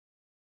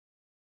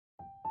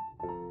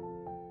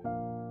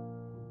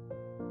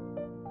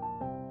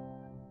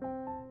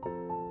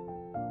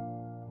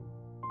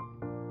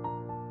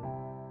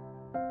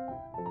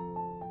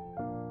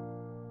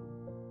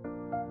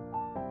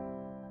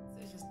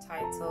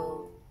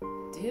titled,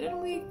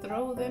 Didn't We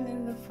Throw Them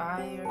in the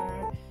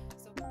Fire?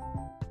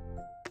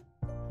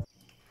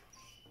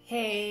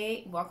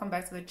 Hey, welcome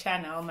back to the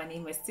channel. My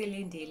name is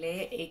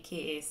Silindile,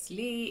 aka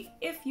Slee.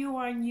 If you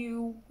are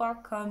new,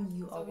 welcome.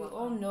 We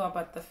all know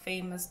about the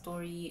famous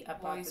story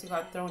about boys who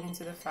got thrown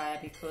into the fire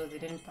because they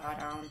didn't bow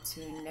down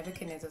to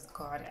Nebuchadnezzar's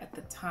God at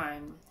the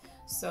time.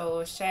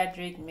 So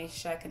Shadrach,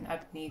 Meshach, and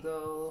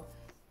Abednego,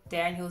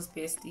 Daniel's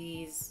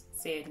besties,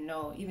 said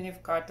no, even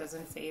if God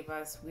doesn't save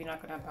us, we're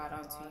not going to bow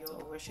down to you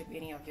or worship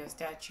any of your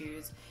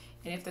statues.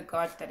 And if the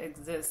God that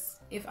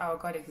exists, if our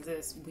God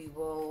exists, we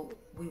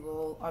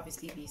will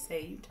obviously be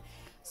saved.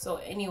 So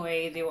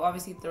anyway, they were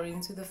obviously thrown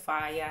into the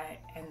fire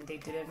and they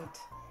didn't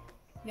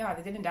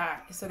die.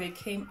 So they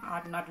came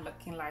out not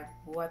looking like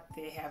what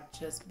they have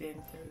just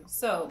been through.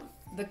 So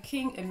the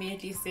king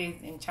immediately says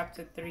in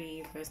chapter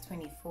 3 verse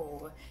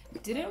 24,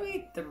 didn't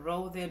we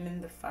throw them in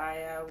the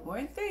fire?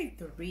 Weren't they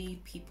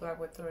 3 people that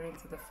were thrown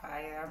into the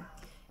fire?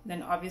 And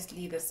then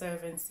obviously the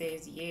servant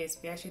says, yes,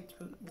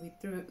 we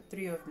threw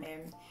 3 of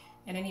them.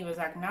 And then he was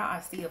like, now I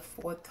see a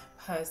 4th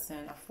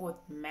person, a 4th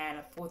man,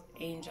 a 4th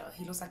angel.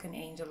 He looks like an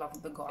angel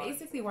of the God.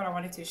 Basically what I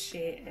wanted to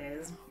share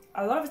is,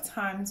 a lot of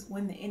times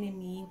when the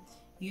enemy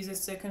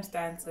uses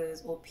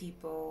circumstances or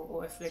people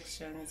or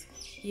afflictions,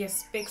 he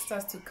expects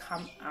us to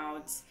come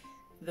out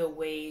the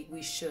way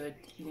we should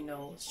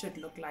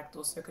look like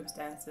those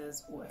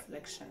circumstances or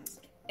afflictions.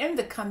 In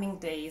the coming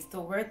days, the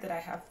word that I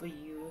have for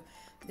you,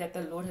 that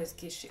the Lord has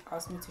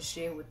asked me to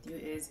share with you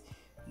is,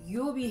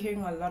 you'll be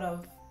hearing a lot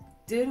of,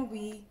 didn't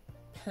we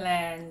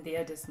plan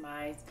their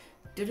demise?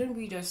 Didn't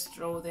we just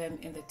throw them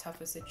in the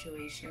toughest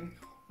situation?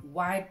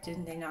 Why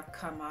didn't they not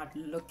come out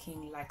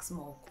looking like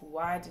smoke?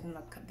 Why did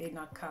they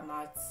not come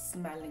out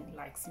smelling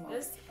like smoke?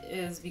 This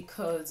is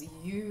because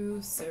you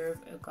serve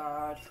a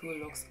God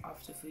who looks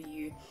after for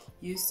you.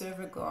 You serve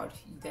a God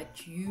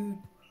that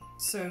you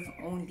serve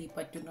only,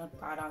 but do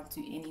not bow down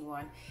to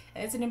anyone.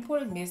 And it's an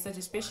important message,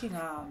 especially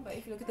now. But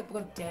if you look at the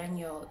book of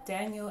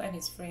Daniel and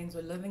his friends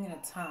were living in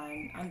a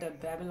time under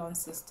Babylon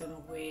system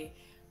where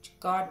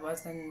God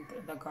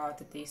wasn't the God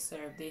that they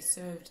served. They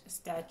served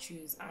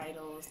statues,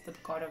 idols, the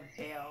god of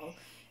Baal,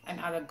 and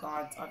other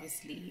gods,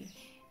 obviously.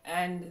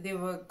 And they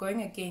were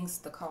going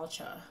against the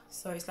culture.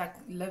 So it's like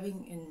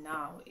living in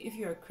now. If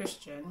you're a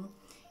Christian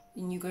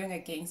and you're going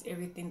against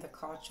everything the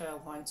culture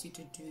wants you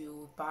to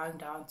do, bowing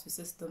down to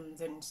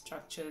systems and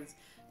structures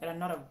that are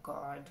not of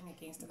God,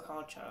 against the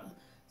culture.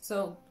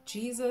 So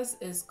Jesus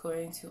is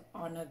going to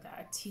honor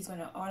that. He's going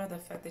to honor the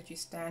fact that you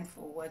stand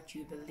for what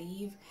you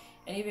believe.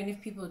 And even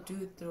if people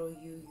do throw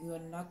you, you are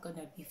not going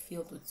to be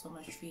filled with so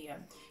much fear.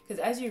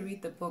 Because as you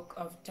read the book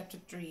of chapter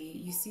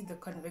 3, you see the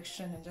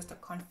conviction and just the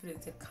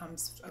confidence that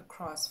comes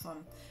across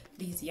from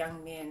these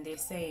young men. They're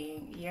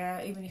saying,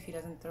 yeah, even if he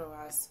doesn't throw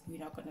us, we're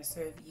not going to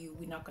serve you.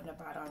 We're not going to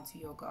bow down to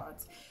your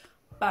gods.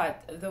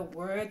 But the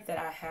word that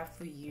I have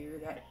for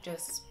you that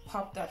just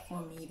popped up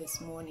for me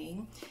this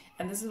morning,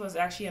 and this was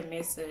actually a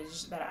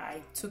message that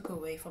I took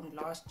away from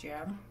last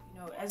year.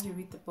 As you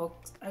read the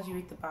book, as you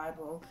read the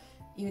Bible,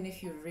 even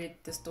if you've read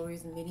the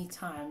stories many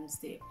times,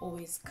 they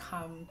always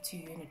come to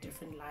you in a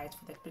different light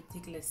for that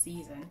particular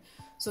season.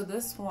 So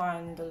this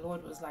one, the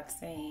Lord was like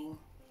saying,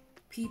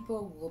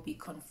 people will be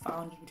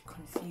confounded with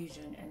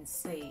confusion and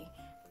say,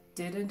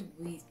 didn't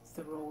we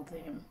throw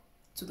them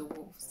to the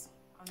wolves?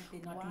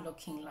 They're not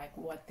looking like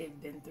what they've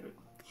been through.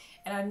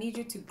 And I need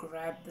you to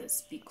grab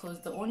this,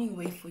 because the only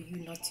way for you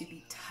not to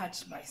be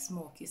touched by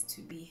smoke is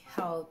to be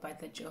held by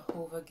the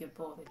Jehovah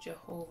Gibor, the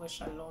Jehovah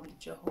Shalom, the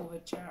Jehovah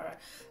Jireh,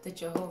 the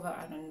Jehovah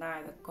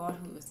Adonai, the God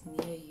who is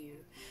near you,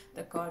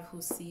 the God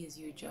who sees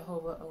you,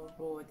 Jehovah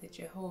El-Roi, the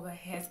Jehovah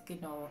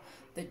Hezkenor,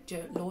 the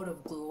Lord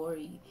of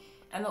glory.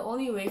 And the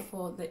only way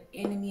for the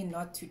enemy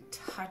not to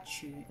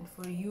touch you and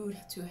for you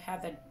to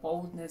have that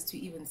boldness to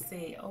even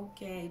say,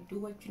 okay, do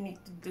what you need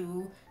to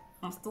do,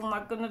 I'm still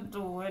not going to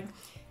do it,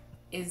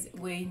 is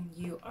when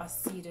you are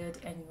seated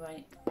and you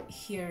are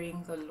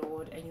hearing the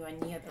Lord and you are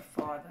near the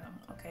Father,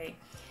 okay?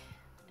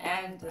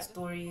 And the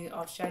story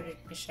of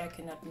Shadrach, Meshach,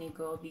 and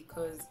Abednego,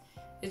 because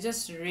it's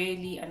just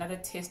really another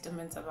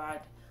testament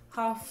about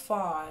how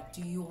far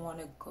do you want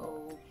to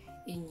go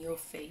in your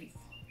faith.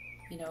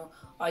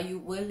 Are you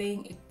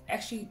willing? It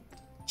actually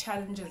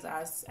challenges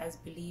us as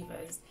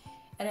believers,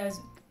 and as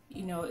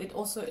it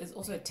also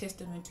is a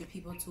testament to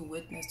people to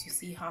witness, to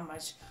see how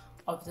much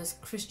of this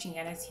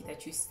Christianity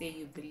that you say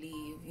you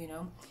believe,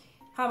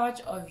 how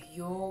much of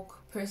your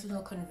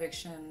personal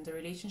conviction, the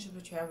relationship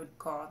that you have with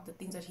God, the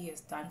things that He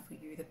has done for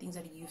you, the things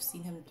that you've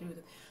seen Him through,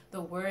 the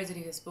words that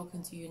He has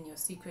spoken to you in your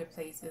secret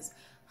places,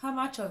 how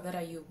much of that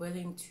are you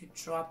willing to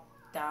drop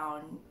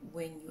down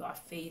when you are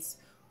faced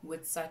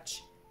with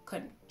such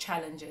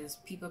challenges,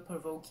 people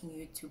provoking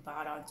you to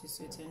bow down to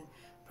certain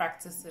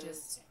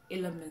practices,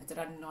 elements that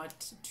are not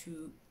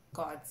to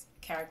God's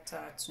character,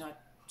 to not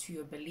to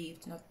your belief,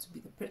 to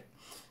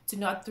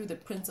not through the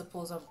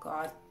principles of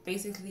God,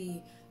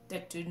 basically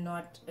that do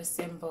not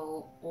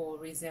assemble or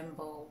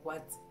resemble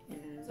what's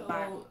in the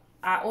Bible.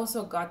 I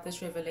also got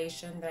this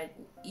revelation that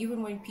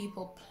even when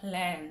people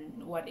plan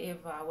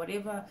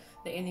whatever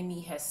the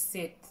enemy has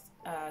set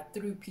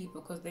through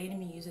people, because the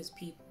enemy uses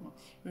people.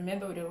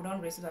 Remember, we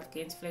don't wrestle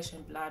against flesh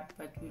and blood,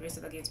 but we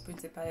wrestle against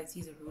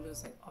principalities and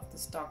rulers of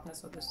this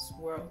darkness of this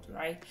world,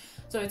 right?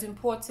 So it's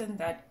important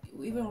that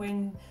even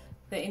when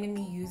the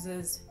enemy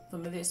uses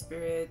familiar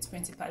spirits,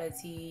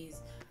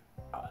 principalities,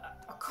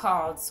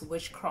 cards,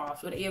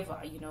 witchcraft, whatever,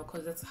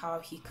 because that's how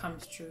he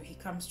comes through. He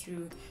comes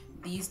through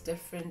these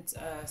different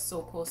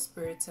so-called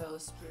spiritual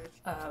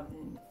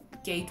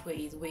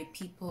gateways where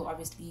people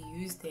obviously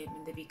use them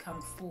and they become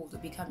fooled or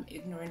become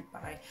ignorant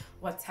by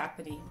what's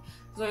happening.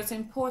 So it's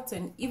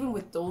important, even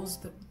with those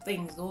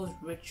things, those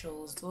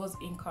rituals, those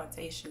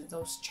incantations,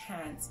 those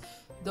chants,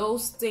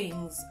 those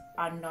things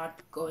are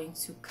not going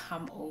to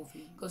come over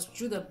you, because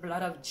through the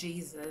blood of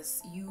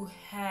Jesus you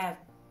have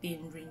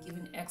been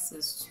given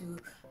access to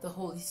the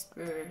Holy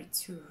Spirit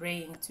to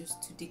reign,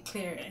 to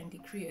declare and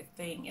decree a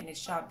thing, and it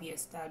shall be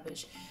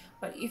established.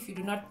 But if you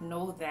do not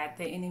know that,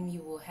 the enemy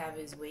will have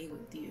his way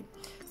with you.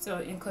 So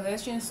in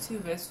Colossians 2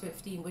 verse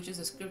 15, which is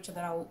a scripture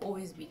that I will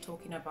always be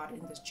talking about in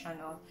this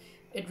channel,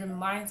 it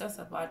reminds us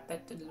about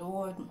that the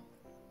Lord,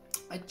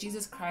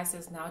 Jesus Christ,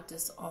 has now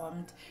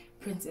disarmed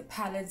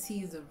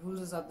principalities, the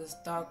rulers of this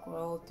dark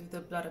world, through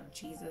the blood of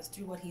Jesus,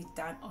 through what he's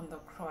done on the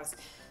cross.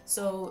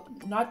 So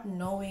not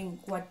knowing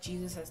what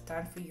Jesus has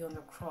done for you on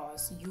the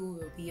cross, you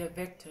will be a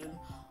victim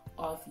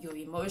of your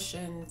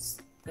emotions,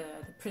 the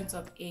prince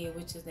of air,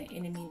 which is the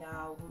enemy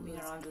now, who is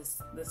around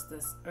this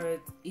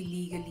earth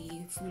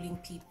illegally, fooling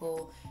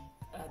people,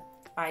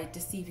 by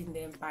deceiving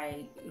them,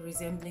 by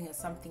resembling as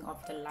something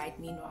of the light.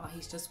 Meanwhile, he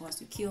just wants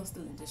to kill,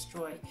 steal, and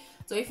destroy.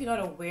 So if you're not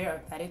aware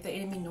of that, if the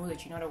enemy knows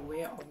that you're not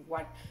aware of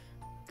what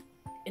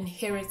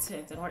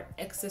inheritance and what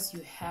access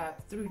you have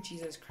through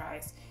Jesus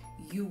Christ,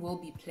 you will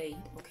be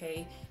played,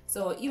 okay?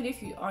 So even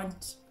if you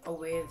aren't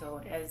aware,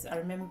 though, as I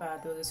remember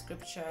there was a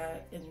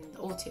scripture in the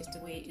Old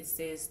Testament where it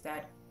says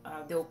that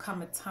there will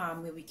come a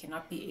time where we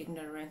cannot be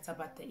ignorant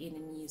about the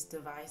enemy's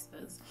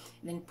devices.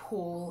 And then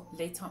Paul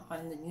later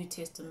on in the New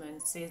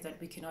Testament says that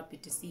we cannot be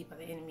deceived by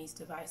the enemy's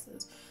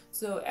devices.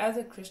 So as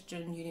a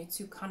Christian, you need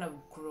to kind of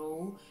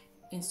grow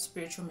in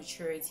spiritual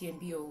maturity and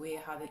be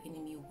aware how the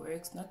enemy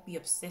works, not be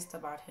obsessed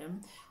about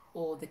him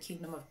or the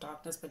kingdom of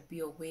darkness, but be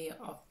aware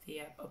of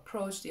their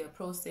approach, their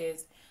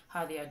process,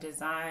 how they are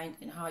designed,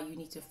 and how you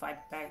need to fight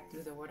back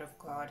through the word of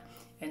God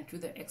and through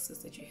the access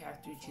that you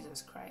have through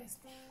Jesus Christ.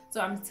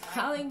 So I'm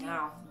telling you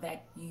now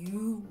that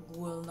you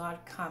will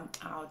not come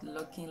out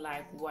looking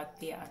like what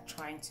they are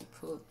trying to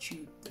put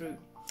you through.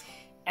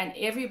 And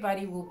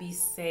everybody will be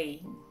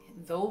saying,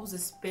 those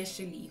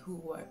especially who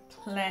were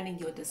planning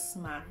your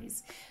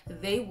demise,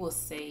 they will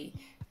say,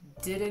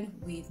 didn't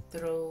we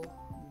throw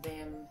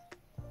them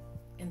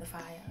in the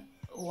fire?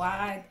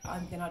 Why are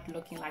they not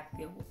looking like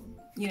they,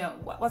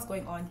 what's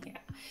going on here?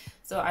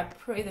 So I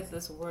pray that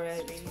this word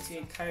is really to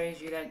encourage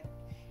you that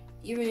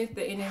even if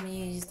the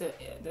enemy is the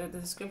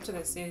scripture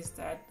that says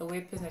that the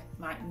weapons that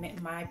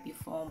might be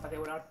formed but they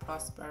will not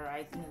prosper,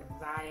 right? In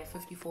Isaiah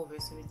 54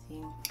 verse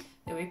 17,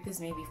 the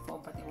weapons may be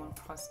formed but they won't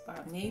prosper.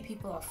 Many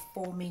people are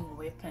forming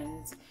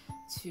weapons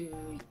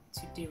to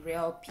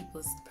derail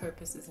people's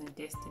purposes and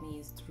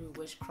destinies through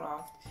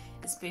witchcraft,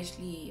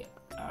 especially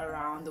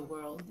around the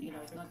world,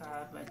 it's not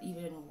but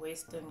even in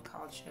Western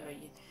culture,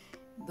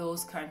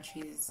 those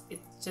countries,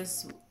 it's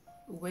just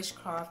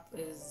witchcraft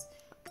is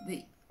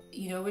the,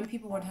 when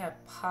people want to have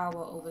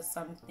power over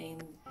something,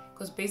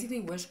 because basically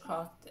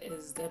witchcraft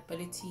is the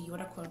ability, you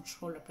want to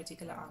control a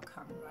particular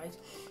outcome, right?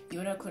 You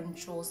want to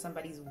control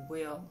somebody's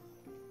will,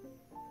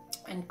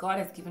 and God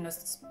has given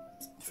us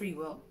free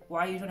will.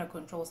 Why are you trying to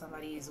control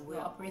somebody's will?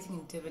 You're operating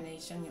in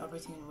divination, you're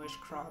operating in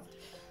witchcraft.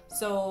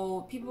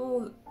 So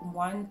people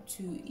want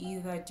to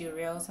either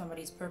derail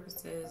somebody's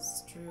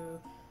purposes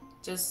through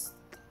just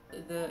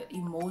the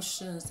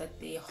emotions that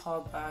they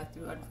harbor,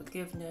 through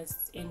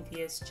unforgiveness,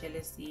 envious,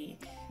 jealousy.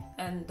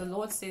 And the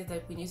Lord says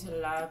that we need to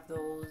love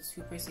those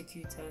who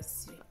persecute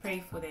us,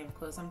 pray for them,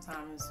 because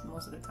sometimes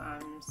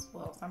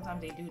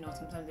they do know,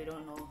 sometimes they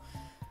don't know.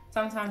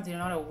 Sometimes they're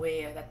not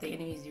aware that the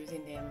enemy is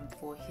using them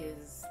for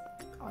his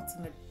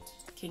ultimate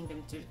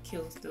kingdom to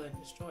kill, steal, and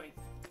destroy.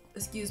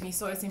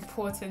 So it's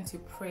important to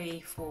pray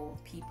for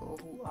people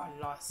who are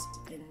lost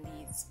in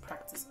these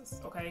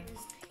practices, okay?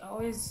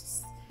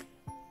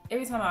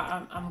 Every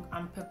time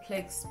I'm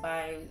perplexed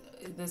by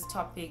this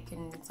topic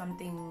and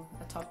something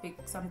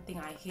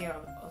I hear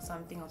or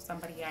something of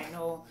somebody I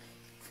know,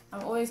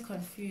 I'm always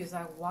confused.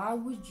 Like, why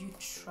would you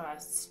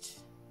trust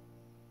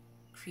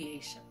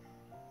creation?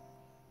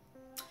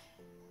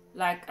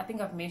 Like, I think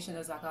I've mentioned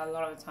this like a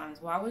lot of times.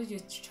 Why would you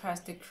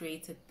trust a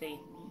created thing?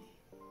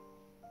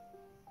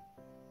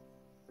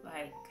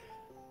 Like,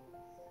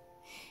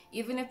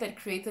 even if that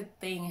created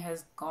thing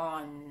has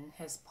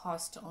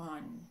passed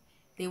on,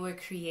 they were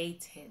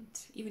created.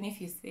 Even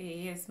if you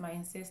say, yes, my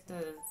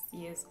ancestors,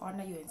 yes,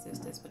 honor your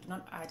ancestors, but do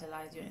not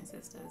idolize your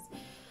ancestors.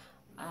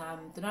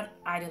 Do not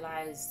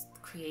idolize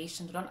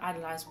creation. Do not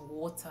idolize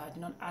water. Do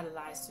not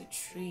idolize the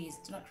trees.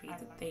 Do not create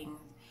the things.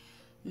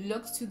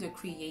 Look to the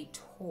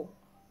Creator.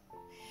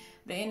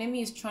 The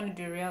enemy is trying to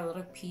derail a lot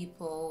of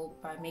people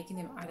by making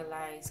them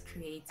idolize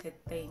created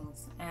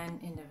things and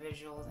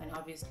individuals, and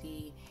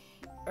obviously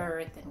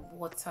earth and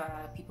water.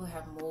 People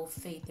have more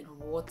faith in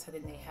water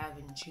than they have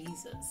in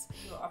Jesus.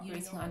 You're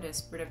operating under a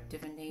spirit of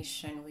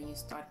divination when you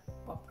start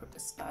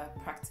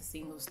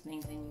practicing those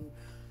things, and you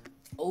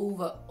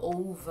over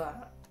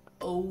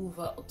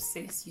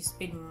obsess. You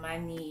spend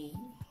money.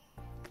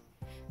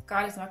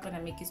 God is not going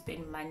to make you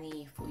spend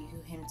money for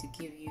him to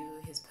give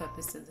you his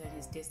purposes and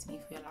his destiny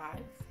for your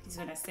life. He's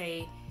going to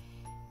say,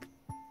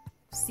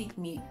 seek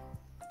me,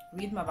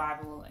 read my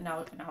Bible, and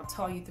I'll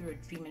tell you through a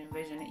dream and a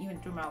vision, and even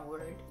through my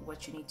word,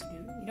 what you need to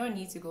do. You don't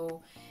need to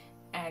go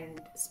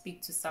and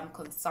speak to some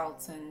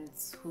consultant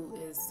who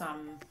is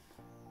some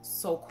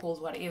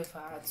so-called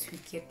whatever to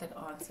get that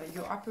answer.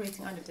 You're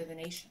operating under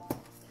divination.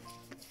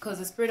 Because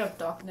the spirit of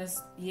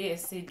darkness,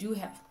 yes, they do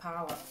have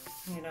power,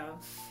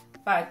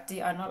 but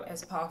they are not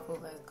as powerful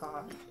as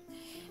God.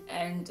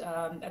 And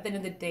at the end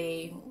of the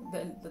day,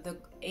 the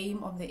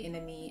aim of the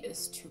enemy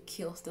is to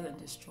kill, steal, and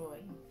destroy.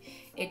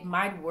 It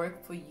might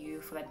work for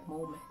you for that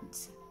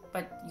moment,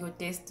 but your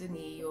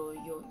destiny,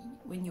 your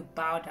when you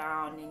bow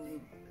down and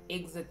you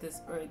exit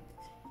this earth,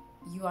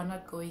 you are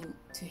not going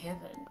to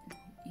heaven.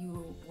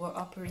 You were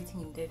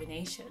operating in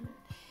divination.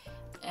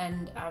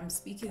 And I'm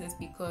speaking this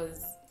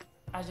because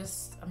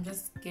I'm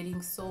just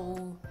getting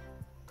so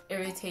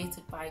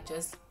irritated by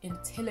just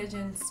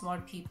intelligent,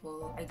 smart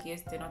people. I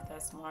guess they're not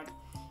that smart,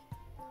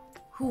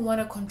 who want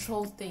to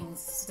control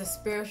things, the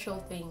spiritual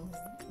things.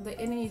 The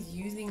enemy is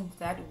using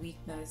that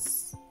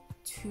weakness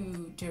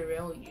to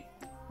derail you.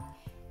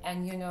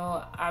 And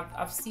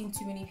I've seen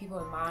too many people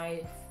in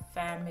my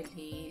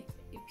family,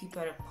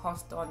 people that have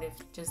passed on,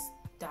 they've just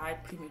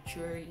died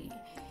prematurely.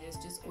 There's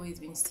just always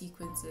been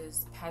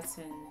sequences,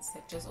 patterns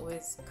that just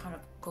always kind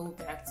of go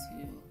back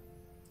to,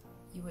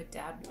 you were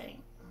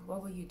dabbling.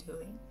 What were you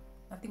doing?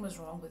 Nothing was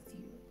wrong with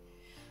you.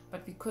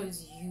 But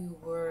because you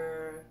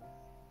were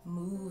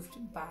moved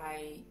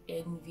by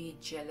envy,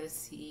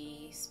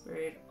 jealousy,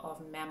 spirit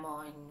of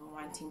mammon,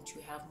 wanting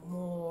to have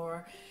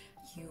more,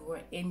 you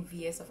were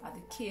envious of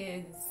other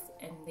kids,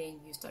 and then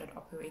you started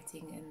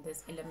operating in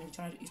this element.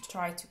 You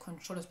try to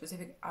control a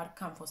specific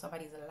outcome for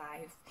somebody's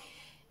life,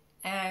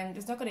 and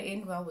it's not going to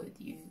end well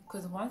with you,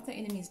 because once the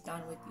enemy is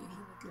done with you,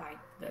 he would like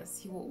this.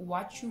 He will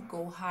watch you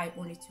go high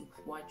only to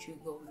watch you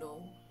go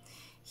low.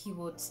 He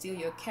will steal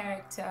your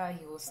character.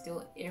 He will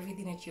steal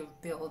everything that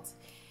you've built.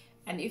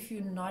 And if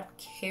you're not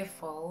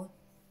careful,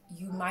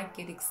 you might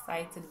get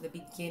excited in the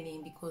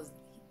beginning because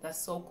the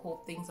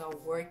so-called things are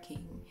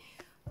working.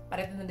 But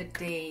at the end of the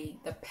day,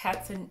 the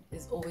pattern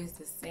is always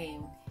the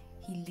same.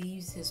 He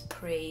leaves his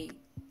prey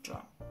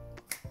drop.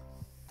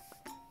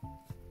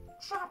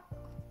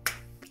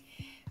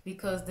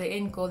 Because the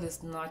end goal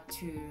is not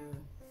to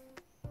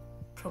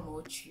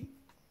promote you.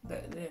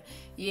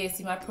 Yes,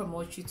 he might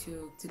promote you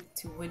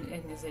to win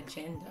in his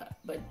agenda,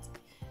 but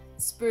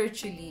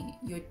spiritually,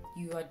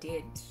 you are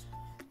dead.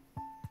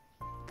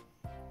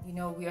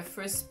 We are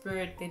first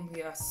spirit, then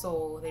we are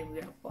soul, then we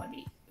are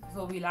body.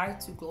 So we like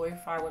to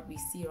glorify what we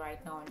see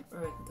right now on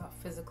earth with our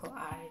physical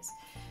eyes.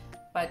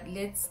 But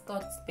let's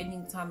start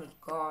spending time with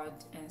God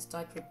and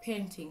start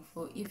repenting.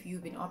 For if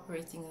you've been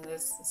operating in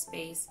this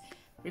space,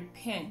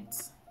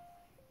 repent.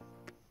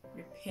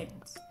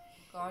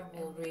 God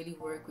will really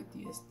work with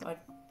you. Start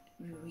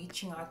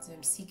reaching out to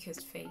him, seek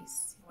his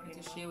face. I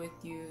wanted to share with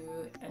you,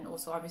 and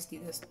also obviously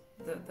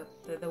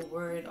the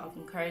word of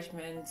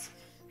encouragement,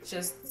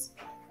 just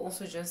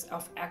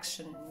of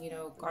action.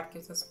 God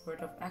gives us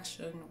word of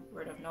action,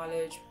 word of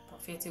knowledge,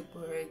 prophetic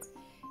words,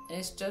 and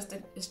it's just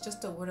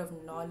a word of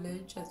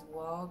knowledge as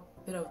well,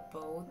 a bit of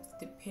both,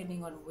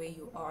 depending on where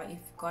you are. If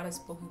God has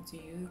spoken to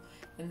you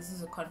and this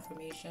is a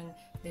confirmation,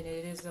 then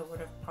it is a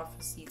word of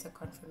prophecy. It's a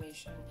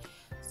confirmation.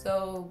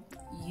 So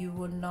you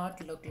will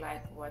not look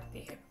like what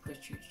they have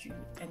put you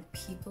through, and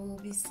people will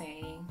be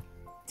saying,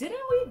 didn't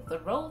we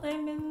throw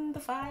them in the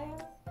fire?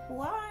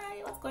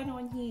 Why? What's going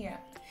on here?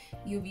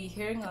 You'll be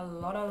hearing a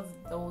lot of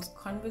those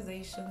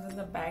conversations in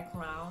the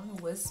background,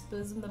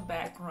 whispers in the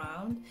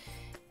background.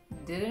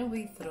 Didn't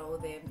we throw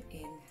them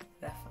in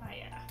the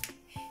fire?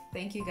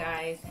 Thank you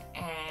guys,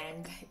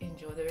 and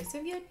enjoy the rest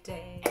of your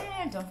day.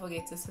 And don't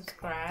forget to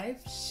subscribe,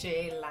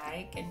 share,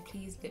 like, and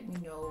please let me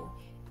know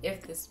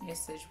if this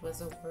message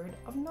was a word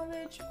of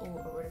knowledge or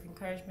a word of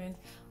encouragement,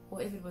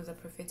 or if it was a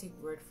prophetic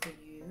word for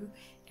you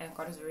and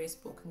God has already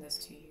spoken this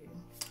to you.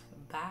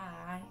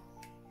 Bye.